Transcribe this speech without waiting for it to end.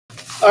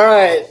All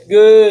right,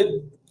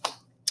 good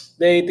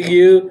day to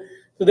you.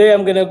 Today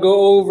I'm gonna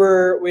go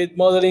over with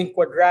modeling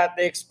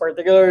quadratics,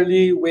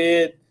 particularly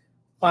with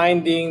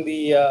finding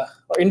the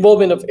or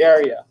involvement of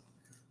area,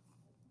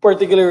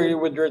 particularly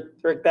with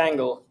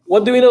rectangle.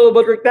 What do we know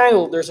about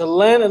rectangle? There's a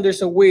length and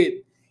there's a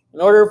width. In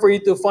order for you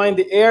to find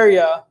the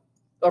area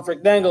of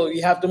rectangle,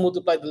 you have to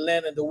multiply the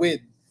length and the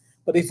width.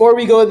 But before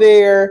we go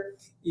there,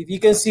 if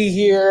you can see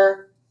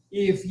here,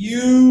 if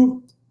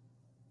you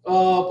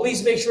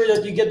please make sure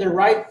that you get the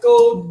right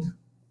code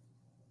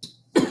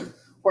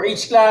for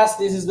each class.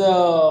 This is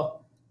the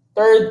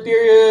third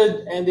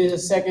period and this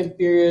is second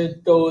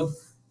period code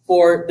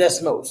for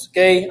Desmos.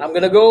 Okay, I'm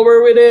gonna go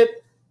over with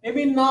it.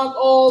 Maybe not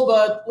all,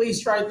 but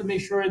please try to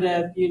make sure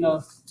that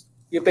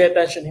you pay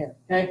attention here.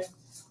 Okay.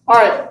 All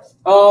right.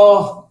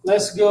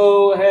 Let's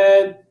go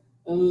ahead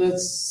and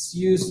let's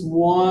use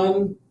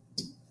one.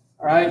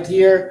 All right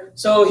here.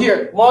 So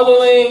here,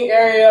 modeling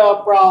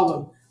area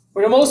problem.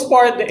 For the most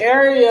part, the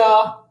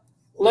area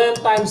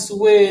length times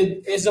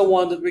width is the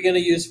one that we're going to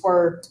use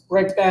for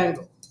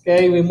rectangle.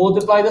 Okay, we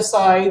multiply the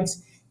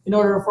sides in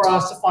order for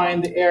us to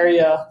find the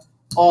area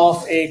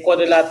of a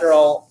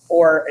quadrilateral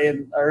or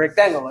a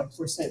rectangle, like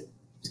we're saying.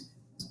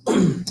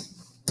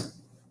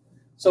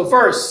 So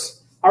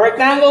first, a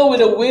rectangle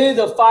with a width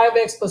of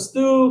 5x plus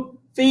 2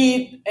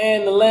 feet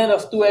and a length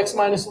of 2x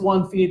minus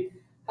 1 feet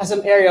has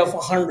an area of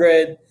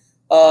 100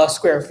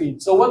 square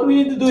feet. So what we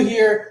need to do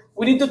here,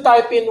 we need to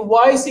type in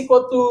y is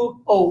equal to,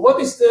 what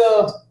is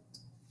the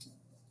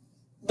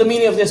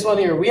meaning of this one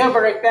here? We have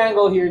a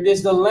rectangle here. This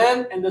is the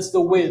length and that's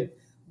the width.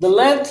 The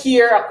length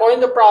here,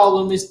 according to the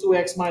problem, is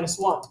 2x minus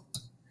 1.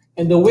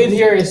 And the width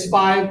here is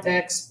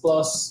 5x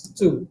plus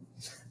 2.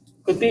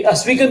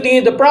 As we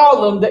continue the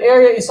problem, the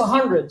area is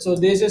 100. So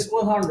this is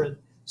 100.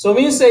 So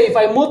means say if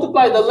I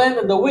multiply the length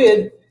and the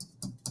width,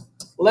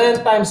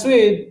 length times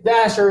width, the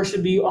answer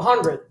should be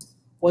 100.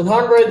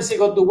 100 is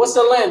equal to, what's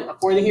the length?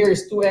 According here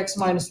is 2x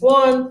minus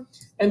 1.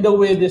 And the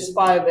width is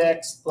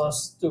 5x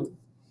plus 2.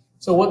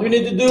 So what we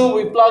need to do,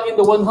 we plug in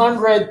the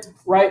 100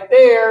 right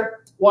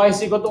there. Y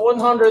is equal to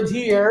 100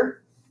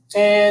 here.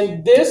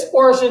 And this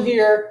portion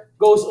here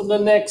goes on the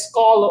next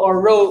column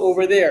or row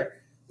over there,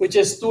 which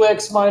is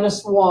 2x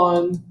minus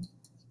 1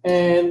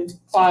 and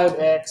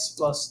 5x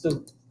plus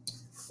 2.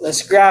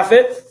 Let's graph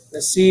it.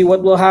 Let's see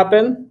what will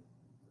happen.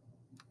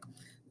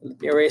 Let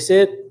me erase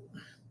it.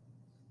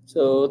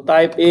 So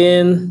type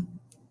in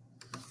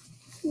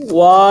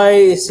y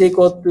is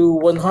equal to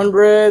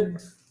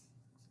 100.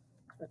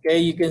 Okay,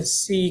 you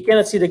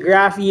cannot see the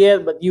graph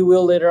yet, but you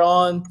will later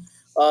on.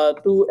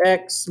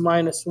 2x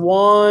minus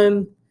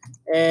 1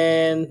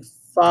 and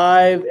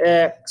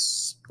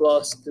 5x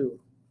plus 2.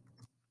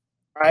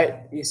 All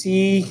right, you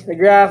see the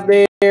graph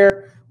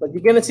there, but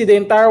you cannot see the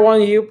entire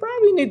one. You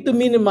probably need to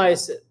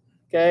minimize it.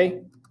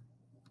 Okay,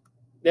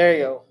 there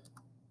you go.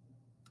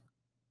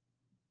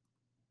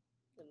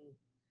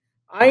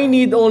 I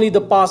need only the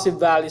positive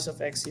values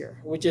of x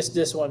here, which is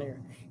this one here.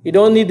 You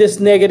don't need this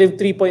negative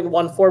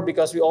 3.14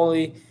 because we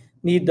only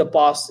need the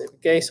positive.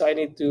 Okay, so I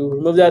need to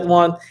remove that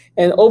one.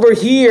 And over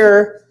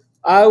here,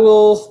 I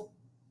will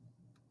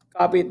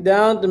copy it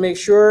down to make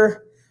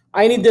sure.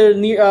 I need the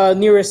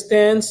nearest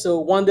 10, so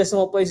one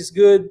decimal place is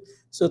good.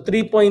 So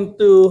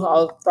 3.2,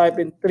 I'll type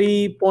in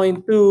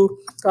 3.2,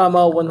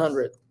 comma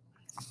 100.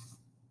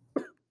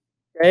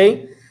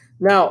 Okay,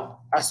 now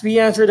as we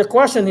answer the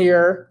question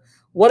here,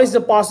 what is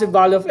the positive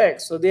value of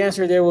x? So the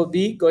answer there will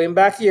be, going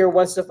back here,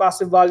 what's the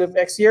positive value of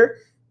x here?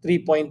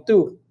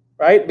 3.2,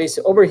 right? Based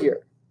over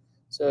here.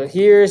 So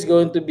here is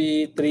going to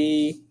be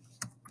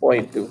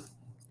 3.2.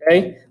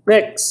 Okay,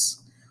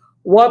 next,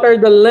 what are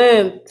the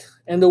length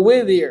and the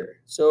width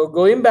here? So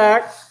going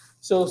back,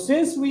 so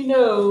since we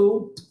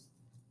know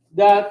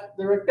that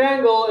the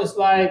rectangle is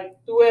like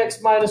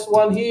 2x minus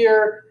 1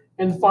 here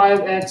and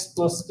 5x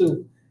plus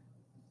 2.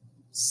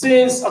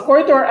 Since,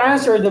 according to our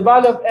answer, the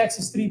value of x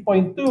is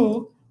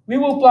 3.2, we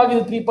will plug in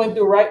the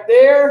 3.2 right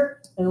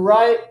there and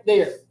right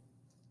there.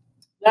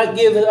 That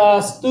gives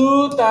us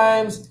 2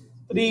 times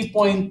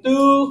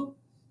 3.2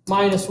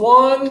 minus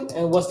 1.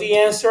 And what's the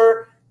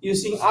answer?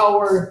 Using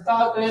our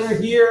calculator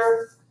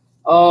here.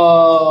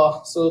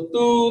 So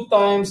 2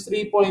 times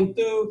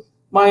 3.2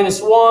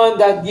 minus 1,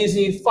 that gives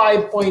me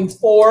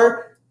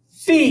 5.4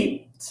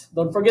 feet.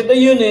 Don't forget the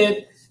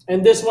unit.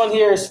 And this one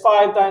here is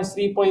 5 times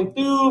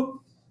 3.2.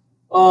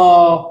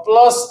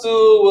 Plus 2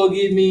 will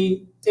give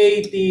me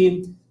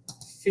 18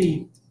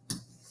 feet.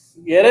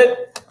 Get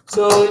it?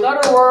 So in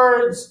other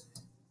words,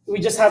 we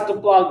just have to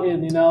plug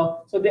in,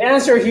 So the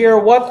answer here,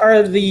 what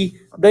are the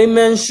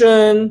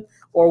dimension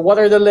or what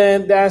are the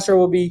length? The answer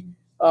will be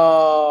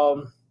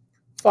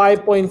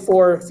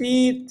 5.4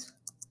 feet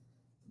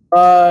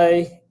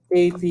by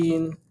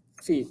 18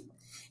 feet.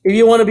 If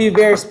you want to be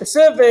very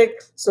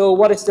specific, so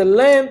what is the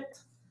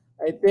length?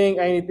 I think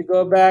I need to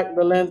go back.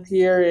 The length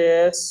here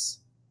is,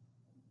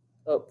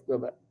 go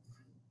back.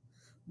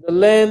 The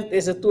length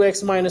is a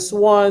 2x minus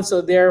 1,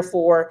 so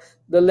therefore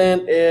the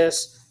length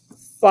is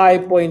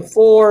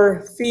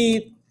 5.4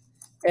 feet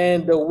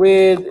and the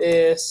width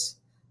is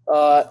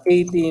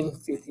 18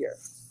 feet here.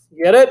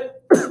 Get it?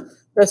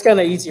 That's kind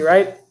of easy,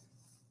 right?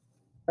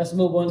 Let's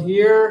move on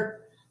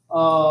here.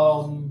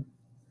 Let me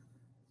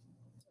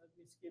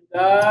skip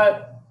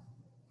that.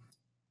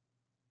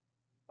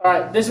 All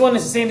right, this one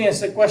is the same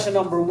as the question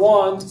number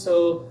one.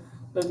 So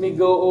let me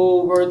go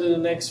over to the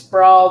next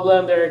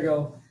problem. There you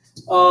go.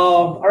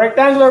 A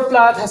rectangular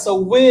plot has a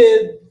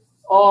width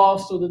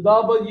of, so the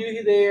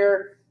W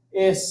there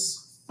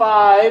is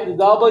 5. The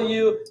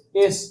W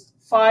is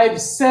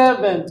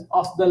 5/7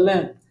 of the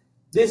length.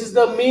 This is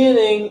the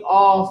meaning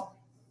of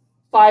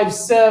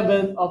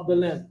 5/7 of the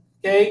length.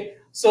 Okay,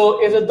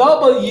 so if the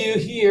W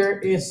here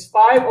is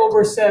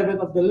 5/7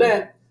 of the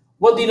length,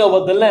 what do you know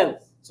about the length?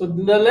 So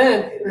the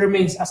length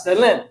remains as the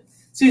length.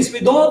 Since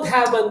we don't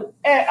have an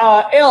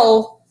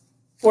L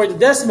for the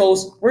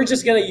Desmos, we're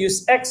just gonna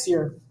use X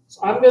here.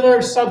 So I'm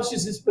gonna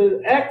substitute this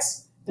with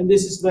X, and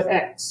this is the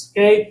X.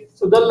 Okay,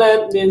 so the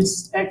length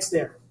means X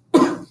there.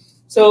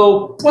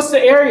 So what's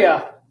the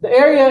area? The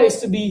area is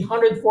to be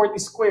 140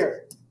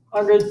 square,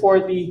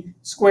 140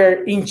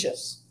 square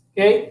inches.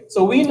 Okay,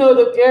 so we know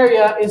that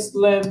area is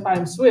length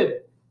times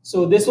width.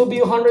 So this will be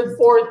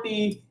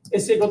 140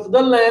 is equal to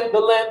the length. The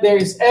length there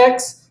is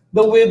X.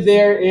 The width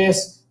there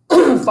is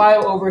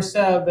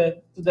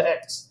 5/7 to the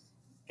X.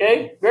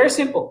 Okay, very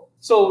simple.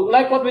 So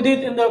like what we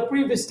did in the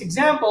previous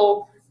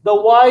example, the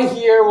Y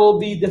here will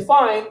be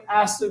defined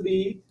as to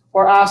be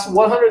or as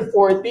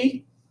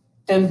 140.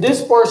 And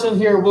this portion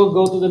here will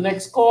go to the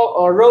next call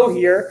or row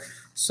here.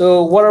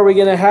 So what are we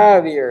gonna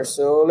have here?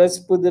 So let's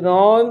put it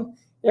on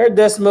there,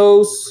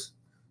 Desmos.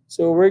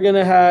 So we're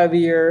gonna have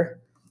here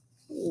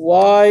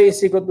Y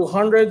is equal to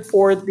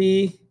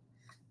 140.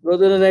 Go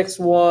to the next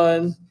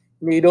one.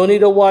 You don't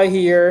need a Y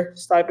here.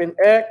 Just type in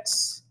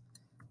X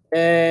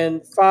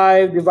and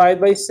 5 divided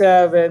by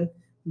 7.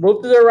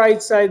 Move to the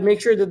right side.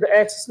 Make sure that the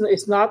X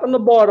is not on the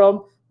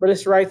bottom, but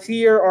it's right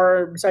here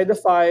or beside the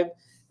 5,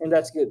 and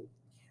that's good.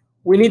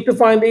 We need to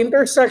find the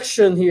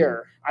intersection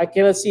here. I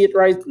cannot see it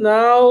right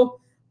now,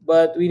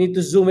 but we need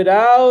to zoom it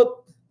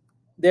out.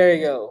 There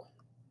you go.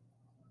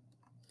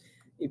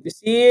 If you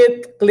see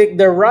it, click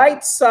the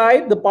right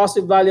side, the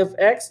positive value of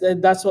X,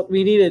 and that's what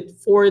we needed,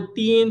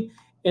 14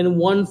 and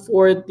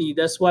 140.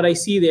 That's what I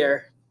see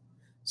there.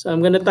 So I'm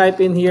going to type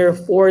in here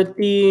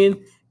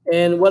 14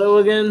 and what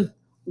again?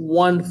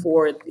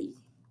 140.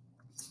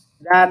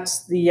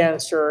 That's the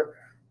answer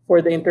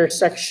for the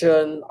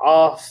intersection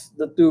of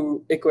the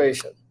two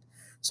equations.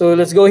 So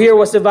let's go here.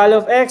 What's the value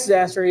of X? The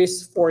answer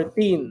is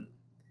 14.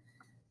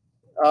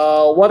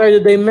 What are the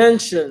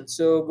dimensions?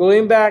 So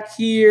going back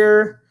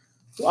here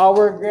to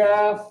our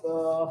graph.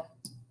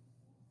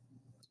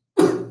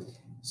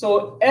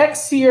 So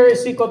X here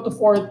is equal to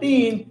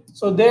 14.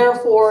 So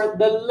therefore,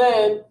 the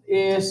length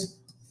is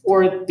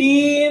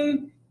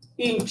 14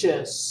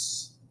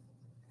 inches.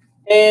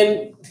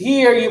 And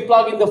here, you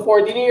plug in the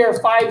 14 here.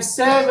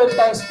 5/7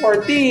 times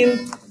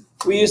 14.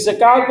 We use the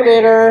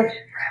calculator.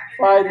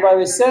 5 divided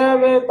by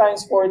 7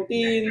 times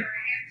 14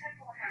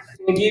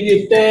 will give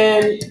you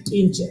 10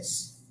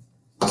 inches.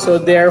 So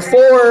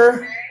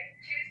therefore,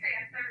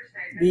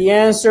 the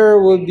answer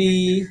will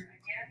be,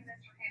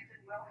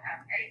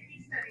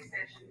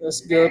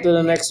 let's go to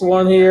the next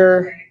one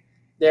here.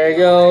 There you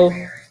go.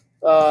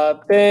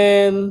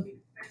 10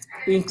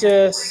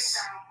 inches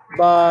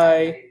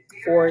by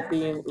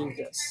 14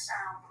 inches.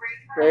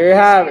 There you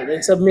have it.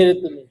 And submit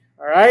it to me.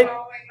 All right.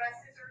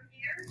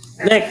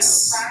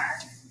 Next.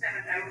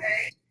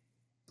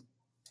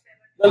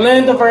 The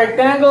length of a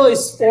rectangle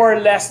is 4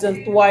 less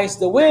than twice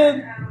the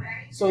width.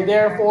 So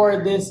therefore,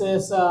 this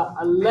is a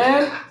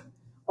length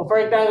of a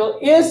rectangle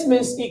is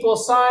means equal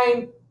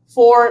sign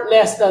 4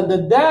 less than. The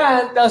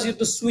dan tells you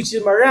to switch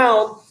them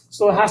around.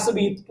 So it has to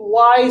be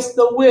twice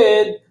the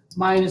width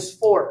minus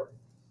 4.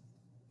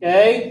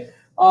 Okay?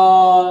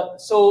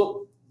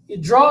 So you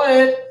draw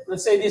it.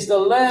 Let's say this is the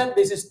length.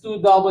 This is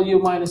 2W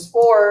minus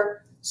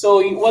 4.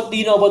 So what do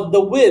you know about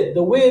the width?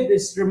 The width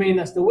is remain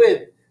as the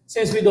width.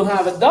 Since we don't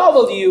have a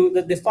W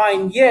that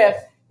defined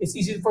yet, it's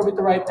easy for me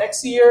to write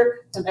X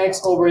here and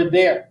X over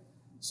there.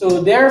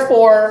 So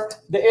therefore,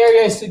 the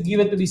area is to give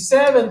it to be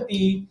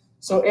 70.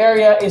 So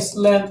area is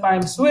length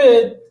times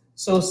width.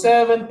 So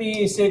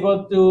 70 is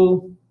equal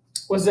to,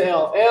 what's the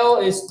L? L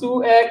is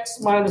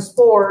 2X minus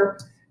 4.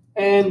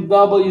 And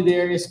W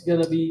there is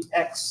going to be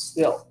X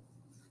still.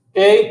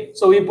 Okay,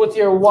 so we put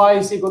here Y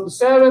is equal to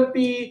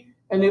 70.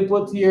 And we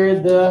put here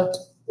the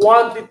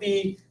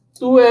quantity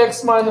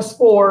 2X minus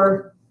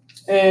 4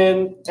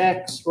 and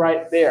X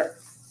right there.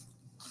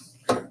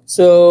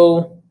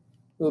 So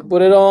we'll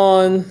put it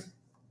on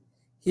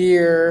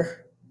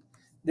here.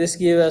 This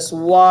gives us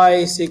Y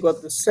is equal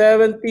to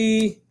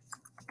 70.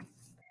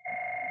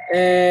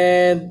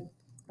 And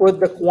put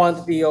the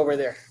quantity over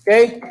there.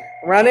 Okay?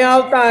 I'm running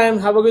out of time.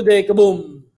 Have a good day. Kaboom.